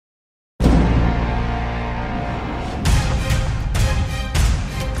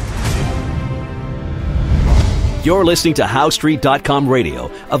You're listening to HowStreet.com radio,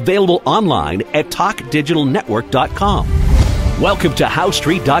 available online at TalkDigitalNetwork.com. Welcome to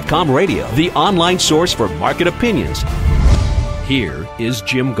HowStreet.com radio, the online source for market opinions. Here is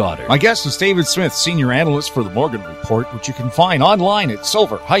Jim Goddard. My guest is David Smith, Senior Analyst for the Morgan Report, which you can find online at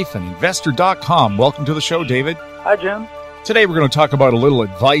silver-investor.com. Welcome to the show, David. Hi, Jim. Today we're going to talk about a little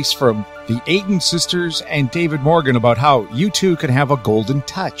advice from the Aden sisters and David Morgan about how you too can have a golden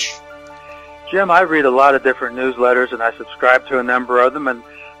touch. Jim, I read a lot of different newsletters, and I subscribe to a number of them, and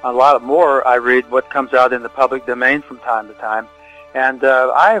a lot more I read what comes out in the public domain from time to time. And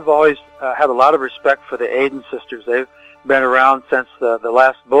I have always had a lot of respect for the Aden sisters. They've been around since the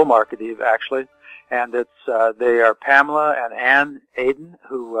last bull market, actually. And they are Pamela and Ann Aden,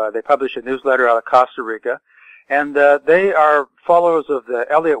 who they publish a newsletter out of Costa Rica. And they are followers of the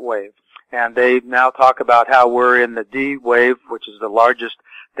Elliott wave. And they now talk about how we're in the D wave, which is the largest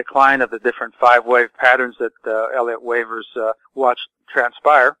decline of the different five-wave patterns that Elliott wavers watch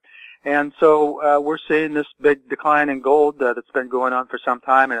transpire. And so we're seeing this big decline in gold that's been going on for some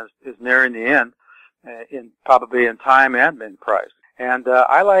time and is nearing the end, probably in time and in price. And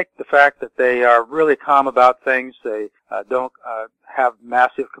I like the fact that they are really calm about things. They don't have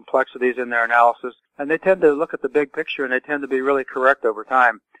massive complexities in their analysis, and they tend to look at the big picture, and they tend to be really correct over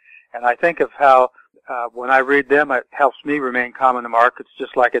time. And I think of how when I read them, it helps me remain calm in the markets,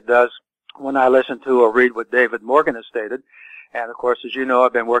 just like it does when I listen to or read what David Morgan has stated. And, of course, as you know,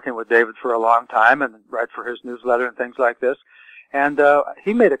 I've been working with David for a long time and write for his newsletter and things like this. And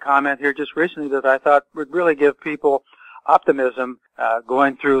he made a comment here just recently that I thought would really give people optimism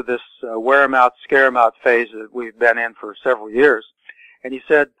going through this wear-em-out, scare-em-out phase that we've been in for several years. And he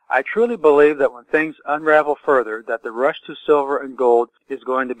said, I truly believe that when things unravel further, that the rush to silver and gold is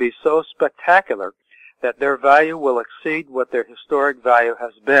going to be so spectacular that their value will exceed what their historic value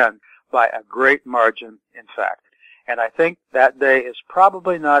has been by a great margin, in fact. And I think that day is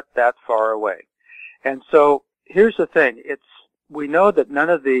probably not that far away. And so here's the thing. We know that none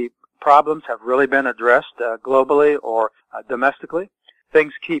of the problems have really been addressed globally or domestically.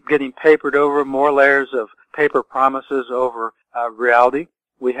 Things keep getting papered over, more layers of paper promises over reality.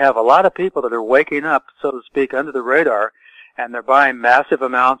 We have a lot of people that are waking up, so to speak, under the radar, and they're buying massive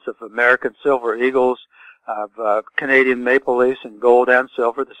amounts of American silver eagles, of Canadian maple leafs and gold and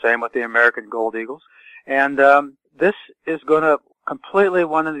silver, the same with the American gold eagles. And this is going to completely,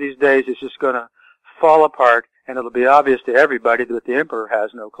 one of these days, is just going to fall apart, and it'll be obvious to everybody that the emperor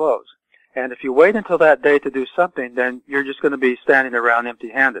has no clothes. And if you wait until that day to do something, then you're just going to be standing around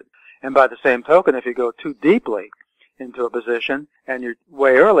empty-handed. And by the same token, if you go too deeply into a position and you're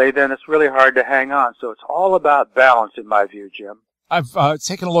way early, then it's really hard to hang on. So it's all about balance, in my view, Jim. I've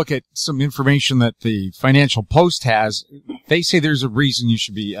taken a look at some information that the Financial Post has. They say there's a reason you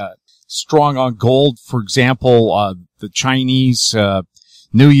should be strong on gold. For example, the Chinese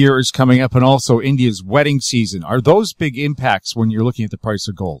New Year is coming up, and also India's wedding season. Are those big impacts when you're looking at the price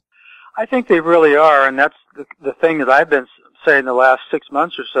of gold? I think they really are, and that's the thing that I've been saying the last 6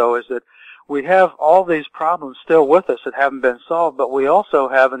 months or so, is that we have all these problems still with us that haven't been solved, but we also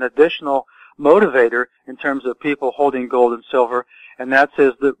have an additional motivator in terms of people holding gold and silver, and that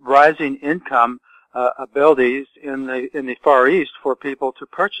is the rising income abilities in the Far East for people to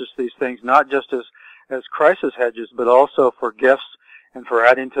purchase these things, not just as crisis hedges, but also for gifts and for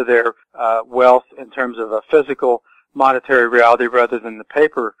adding to their wealth in terms of a physical monetary reality rather than the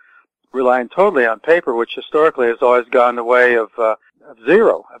paper, relying totally on paper, which historically has always gone the way of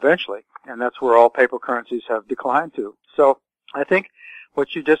zero eventually, and that's where all paper currencies have declined to. So I think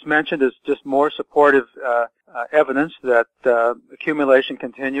what you just mentioned is just more supportive evidence that accumulation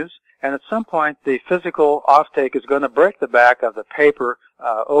continues, and at some point the physical offtake is going to break the back of the paper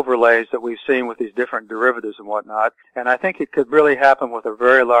overlays that we've seen with these different derivatives and whatnot, and I think it could really happen with a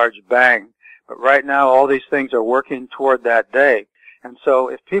very large bang. But right now all these things are working toward that day. And so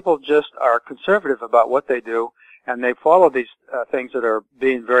if people just are conservative about what they do and they follow these things that are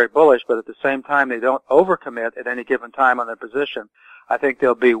being very bullish, but at the same time they don't overcommit at any given time on their position, I think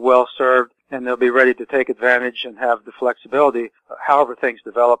they'll be well served and they'll be ready to take advantage and have the flexibility however things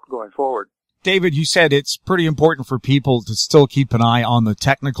develop going forward. David, you said it's pretty important for people to still keep an eye on the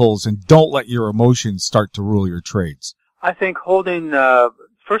technicals and don't let your emotions start to rule your trades. I think holding,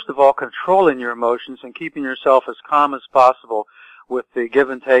 first of all, controlling your emotions and keeping yourself as calm as possible with the give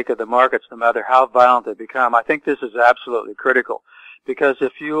and take of the markets, no matter how violent they become. I think this is absolutely critical, because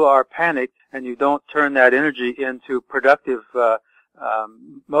if you are panicked and you don't turn that energy into productive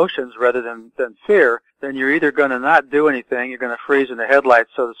motions rather than fear, then you're either going to not do anything, you're going to freeze in the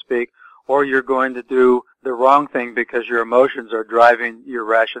headlights, so to speak, or you're going to do the wrong thing because your emotions are driving your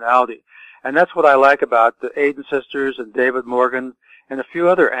rationality. And that's what I like about the Aden sisters and David Morgan and a few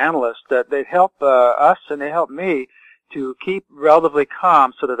other analysts, that they help us and they help me to keep relatively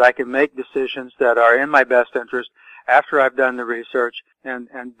calm so that I can make decisions that are in my best interest after I've done the research and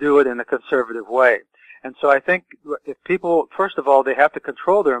do it in a conservative way. And so I think if people, first of all, they have to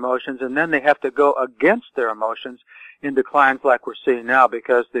control their emotions, and then they have to go against their emotions in declines like we're seeing now,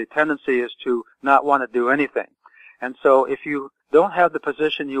 because the tendency is to not want to do anything. And so if you don't have the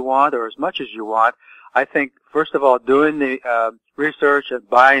position you want or as much as you want, I think, first of all, doing the research and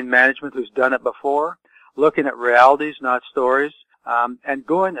buying management who's done it before, looking at realities, not stories, and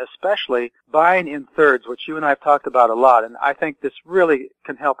going especially buying in thirds, which you and I have talked about a lot, and I think this really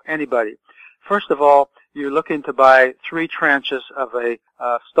can help anybody. First of all, you're looking to buy 3 tranches of a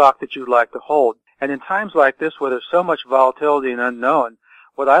stock that you'd like to hold. And in times like this where there's so much volatility and unknown,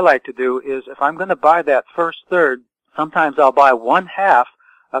 what I like to do is if I'm going to buy that first third, sometimes I'll buy 1/2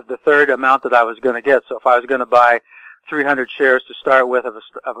 of the third amount that I was going to get. So if I was going to buy 300 shares to start with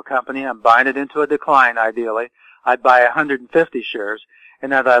of a company, I'm buying it into a decline ideally. I'd buy 150 shares,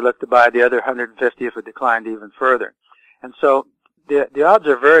 and then I'd look to buy the other 150 if it declined even further. And so the odds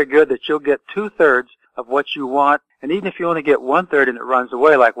are very good that you'll get 2/3 of what you want, and even if you only get 1/3 and it runs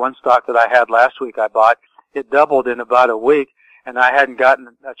away, like one stock that I had last week I bought, it doubled in about a week, and I hadn't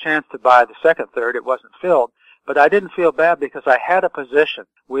gotten a chance to buy the second third. It wasn't filled. But I didn't feel bad because I had a position.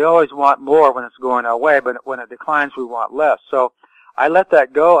 We always want more when it's going our way, but when it declines, we want less. So I let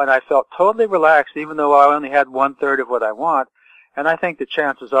that go, and I felt totally relaxed, even though I only had 1/3 of what I want. And I think the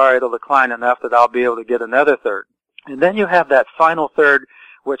chances are it'll decline enough that I'll be able to get another third. And then you have that final third,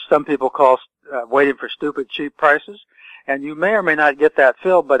 which some people call waiting for stupid cheap prices. And you may or may not get that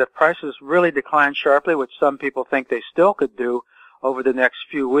filled, but if prices really decline sharply, which some people think they still could do over the next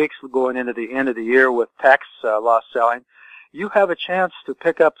few weeks going into the end of the year with tax loss selling, you have a chance to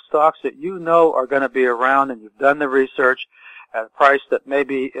pick up stocks that you know are going to be around, and you've done the research at a price that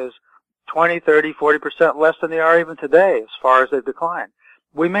maybe is 20, 30, 40% less than they are even today as far as they've declined.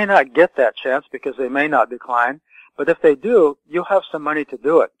 We may not get that chance because they may not decline, but if they do, you'll have some money to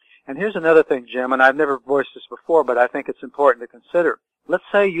do it. And here's another thing, Jim, and I've never voiced this before, but I think it's important to consider. Let's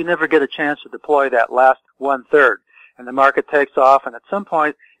say you never get a chance to deploy that last 1/3, and the market takes off, and at some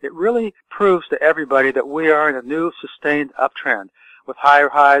point it really proves to everybody that we are in a new sustained uptrend with higher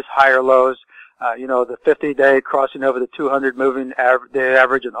highs, higher lows, the 50-day crossing over the 200 moving day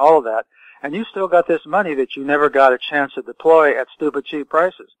average and all of that, and you still got this money that you never got a chance to deploy at stupid cheap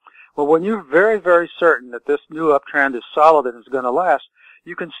prices. Well, when you're very, very certain that this new uptrend is solid and is going to last,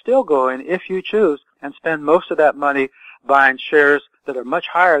 you can still go in, if you choose, and spend most of that money buying shares that are much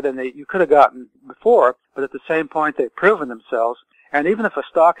higher than you could have gotten before, but at the same point they've proven themselves. And even if a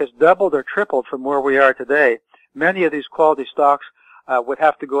stock has doubled or tripled from where we are today, many of these quality stocks would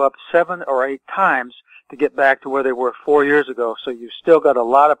have to go up 7 or 8 times to get back to where they were 4 years ago. So you've still got a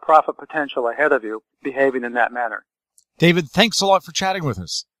lot of profit potential ahead of you behaving in that manner. David, thanks a lot for chatting with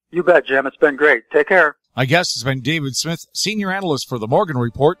us. You bet, Jim. It's been great. Take care. My guest has been David Smith, Senior Analyst for the Morgan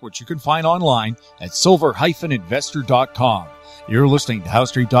Report, which you can find online at silver-investor.com. You're listening to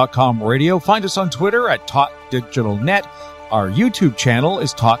HowStreet.com radio. Find us on Twitter at Talk Digital Net. Our YouTube channel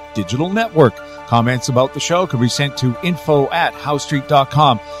is Talk Digital Network. Comments about the show can be sent to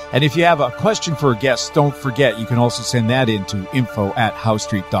info@HowStreet.com. And if you have a question for a guest, don't forget you can also send that in to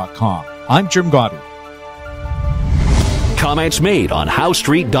info@HowStreet.com. I'm Jim Goddard. Comments made on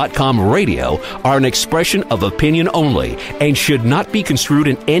HowStreet.com radio are an expression of opinion only and should not be construed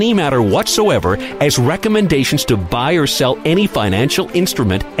in any matter whatsoever as recommendations to buy or sell any financial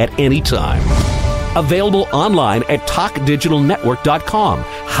instrument at any time. Available online at TalkDigitalNetwork.com.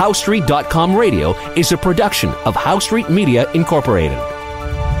 HowStreet.com radio is a production of HowStreet Media Incorporated.